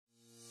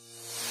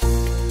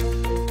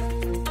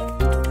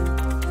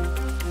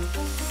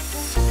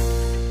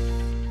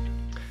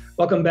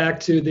Welcome back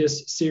to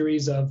this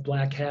series of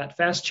Black Hat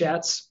Fast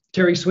Chats.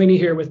 Terry Sweeney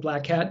here with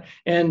Black Hat,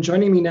 and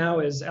joining me now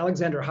is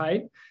Alexander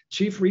Heid,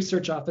 Chief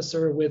Research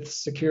Officer with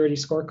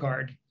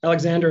SecurityScorecard.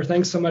 Alexander,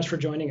 thanks so much for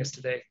joining us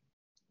today.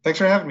 Thanks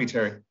for having me,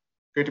 Terry.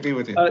 Great to be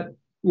with you.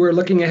 We're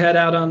looking ahead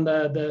out on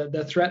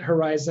the threat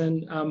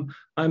horizon.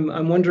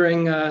 I'm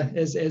wondering,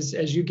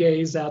 as you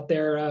gaze out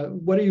there,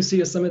 what do you see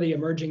as some of the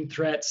emerging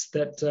threats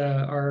that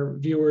our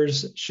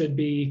viewers should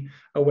be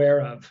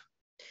aware of?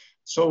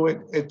 So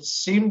it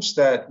seems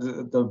that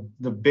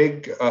the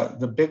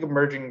big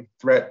emerging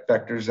threat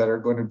vectors that are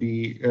going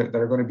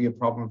to be a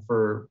problem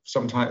for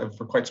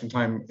quite some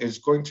time is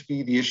going to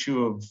be the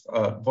issue of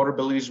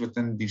vulnerabilities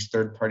within these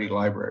third-party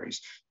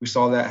libraries. We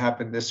saw that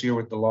happen this year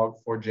with the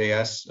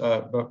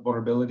Log4j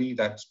vulnerability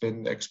that's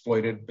been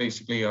exploited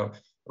basically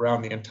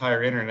around the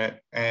entire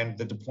internet, and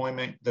the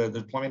deployment of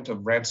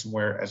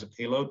ransomware as a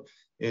payload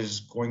is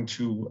going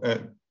to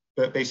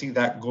but basically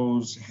that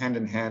goes hand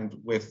in hand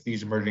with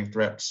these emerging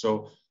threats.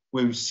 So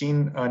we've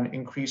seen an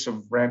increase of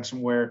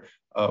ransomware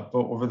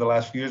over the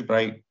last few years,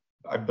 but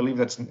I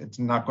believe it's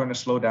not going to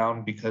slow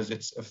down because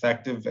it's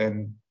effective,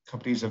 and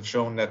companies have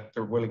shown that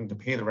they're willing to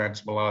pay the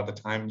ransom a lot of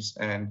the times,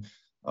 and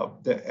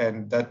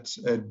attackers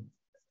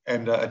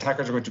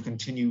are going to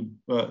continue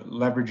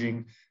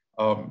leveraging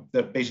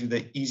basically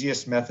the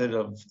easiest method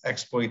of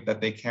exploit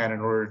that they can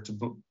in order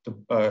to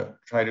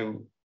try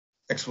to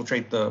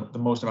exfiltrate the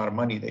most amount of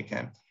money they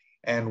can.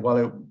 And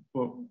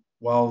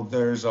while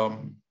there's a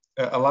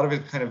lot of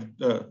it kind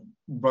of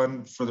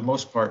run for the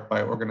most part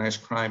by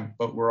organized crime,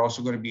 but we're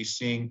also going to be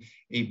seeing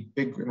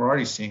we're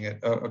already seeing it,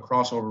 a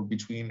crossover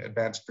between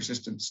advanced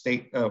persistent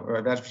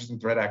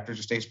threat actors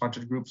or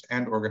state-sponsored groups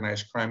and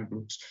organized crime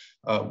groups,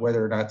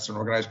 whether that's an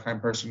organized crime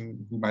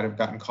person who might have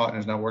gotten caught and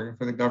is now working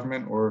for the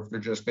government, or if they've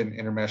just been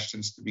intermeshed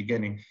since the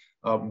beginning.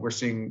 We're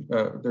seeing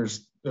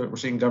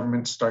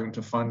governments starting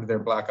to fund their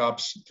black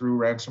ops through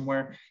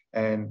ransomware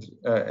and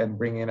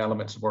bring in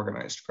elements of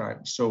organized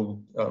crime.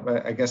 So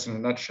I guess in a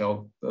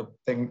nutshell,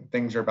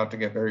 things are about to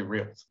get very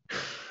real.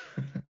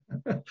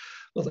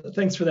 Well,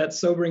 thanks for that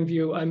sobering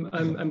view.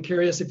 I'm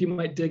curious if you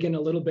might dig in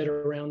a little bit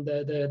around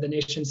the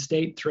nation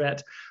state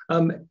threat.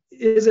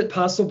 Is it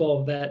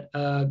possible that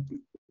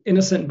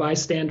innocent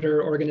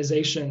bystander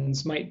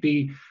organizations might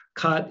be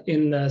caught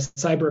in the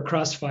cyber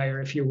crossfire,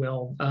 if you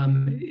will,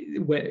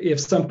 if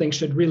something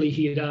should really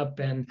heat up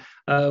and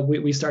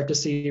we start to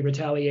see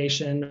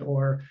retaliation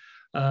or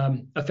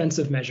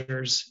offensive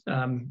measures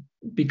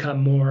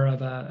become more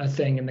of a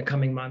thing in the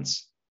coming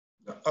months?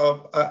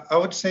 I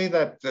would say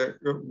that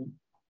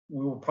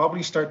we will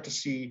probably start to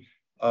see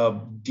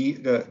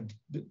the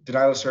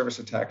denial of service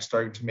attacks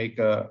starting to make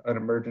an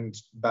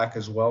emergence back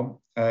as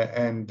well.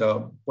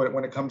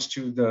 When it comes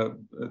to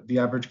the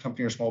average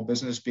company or small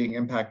business being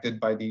impacted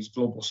by these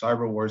global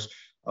cyber wars,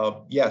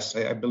 yes,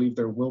 I believe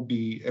there will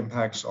be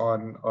impacts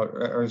on,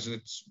 or as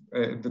it's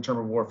the term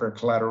of warfare,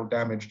 collateral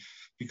damage,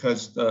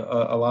 because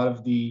a lot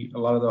of the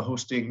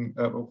hosting,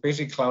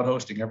 basically cloud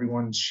hosting,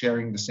 everyone's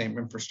sharing the same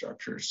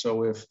infrastructure.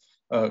 So if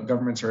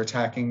governments are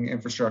attacking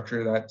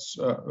infrastructure that's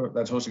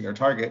hosting their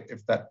target,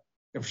 if that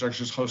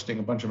infrastructure is hosting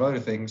a bunch of other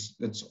things,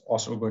 it's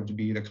also going to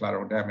be the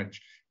collateral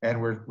damage.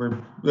 And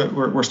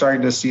we're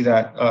starting to see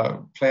that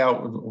play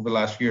out over the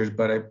last few years,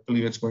 but I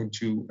believe it's going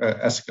to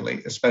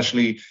escalate,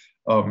 especially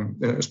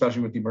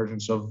with the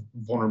emergence of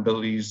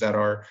vulnerabilities that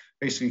are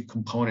basically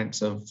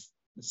components of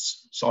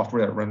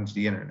software that runs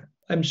the internet.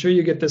 I'm sure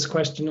you get this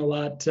question a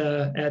lot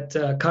at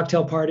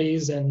cocktail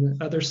parties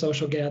and other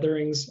social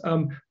gatherings,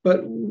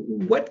 but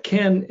what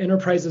can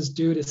enterprises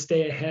do to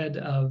stay ahead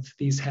of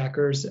these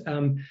hackers,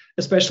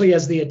 especially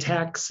as the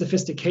attack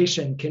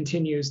sophistication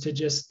continues to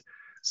just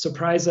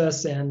surprise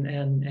us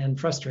and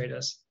frustrate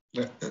us?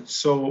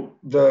 So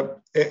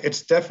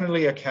it's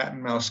definitely a cat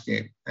and mouse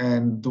game,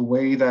 and the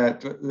ways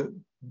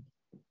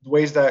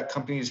that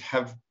companies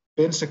have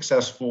been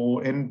successful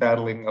in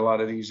battling a lot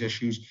of these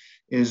issues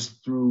is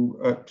through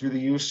the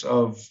use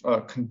of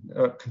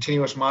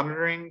continuous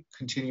monitoring,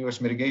 continuous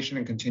mitigation,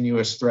 and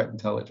continuous threat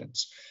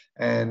intelligence.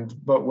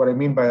 But what I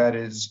mean by that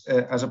is,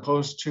 as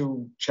opposed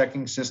to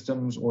checking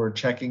systems or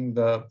checking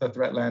the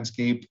threat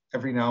landscape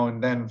every now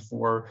and then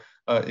for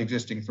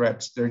existing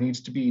threats, there needs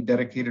to be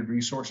dedicated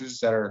resources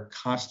that are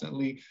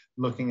constantly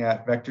looking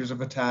at vectors of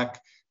attack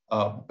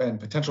and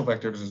potential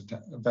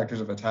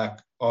vectors of attack,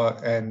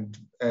 but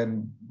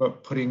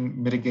putting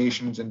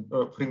remediations and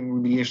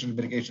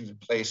mitigations in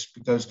place,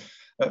 because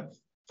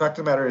fact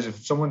of the matter is,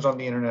 if someone's on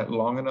the internet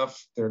long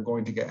enough, they're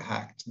going to get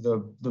hacked.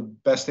 The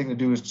best thing to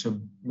do is to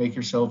make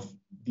yourself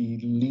the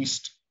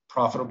least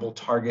profitable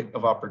target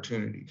of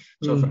opportunity.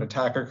 So if an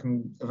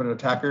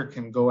attacker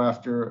can go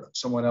after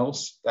someone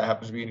else that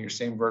happens to be in your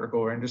same vertical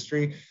or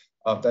industry,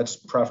 that's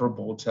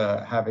preferable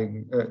to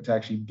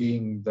actually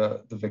being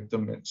the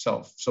victim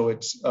itself. So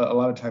it's a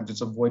lot of times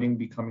it's avoiding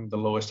becoming the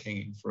lowest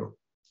hanging fruit,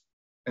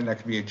 and that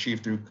can be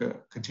achieved through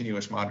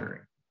continuous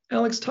monitoring.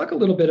 Alex, talk a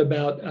little bit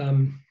about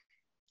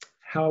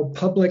how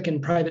public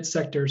and private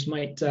sectors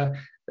might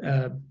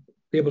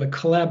be able to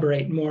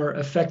collaborate more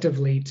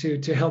effectively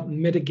to help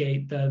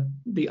mitigate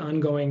the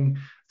ongoing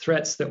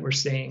threats that we're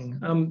seeing.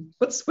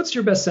 What's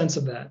your best sense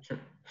of that? Sure.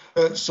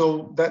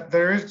 So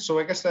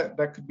I guess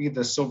that could be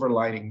the silver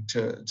lining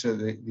to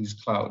these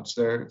clouds.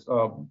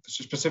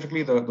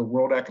 Specifically, the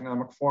World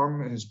Economic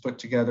Forum has put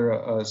together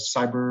a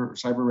cyber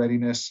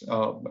readiness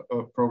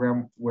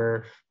program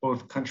where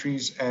both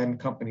countries and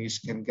companies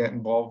can get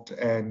involved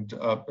and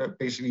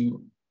basically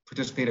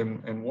participate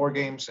in war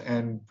games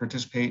and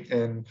participate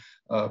in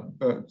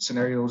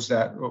scenarios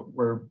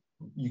where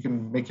you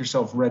can make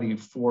yourself ready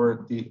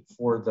for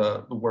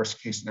the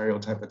worst case scenario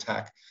type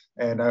attack.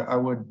 And I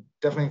would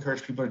definitely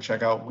encourage people to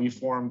check out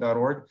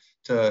weforum.org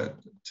to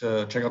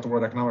check out the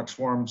World Economics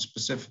Forum,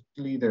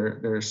 specifically their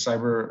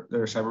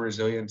cyber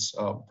resilience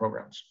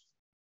programs.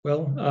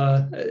 Well,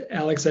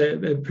 Alex, I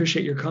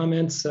appreciate your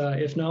comments.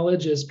 If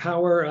knowledge is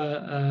power,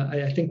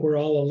 I think we're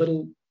all a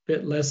little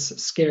bit less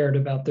scared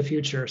about the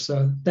future.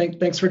 So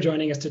thanks for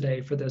joining us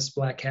today for this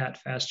Black Hat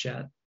Fast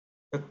Chat.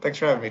 Thanks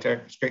for having me,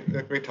 Terry. It's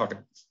great talking.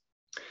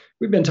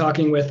 We've been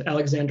talking with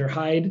Alexander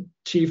Heid,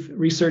 Chief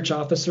Research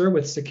Officer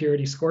with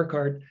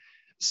SecurityScorecard.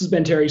 This has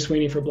been Terry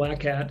Sweeney for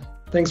Black Hat.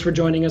 Thanks for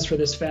joining us for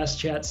this Fast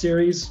Chat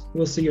series.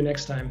 We'll see you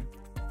next time.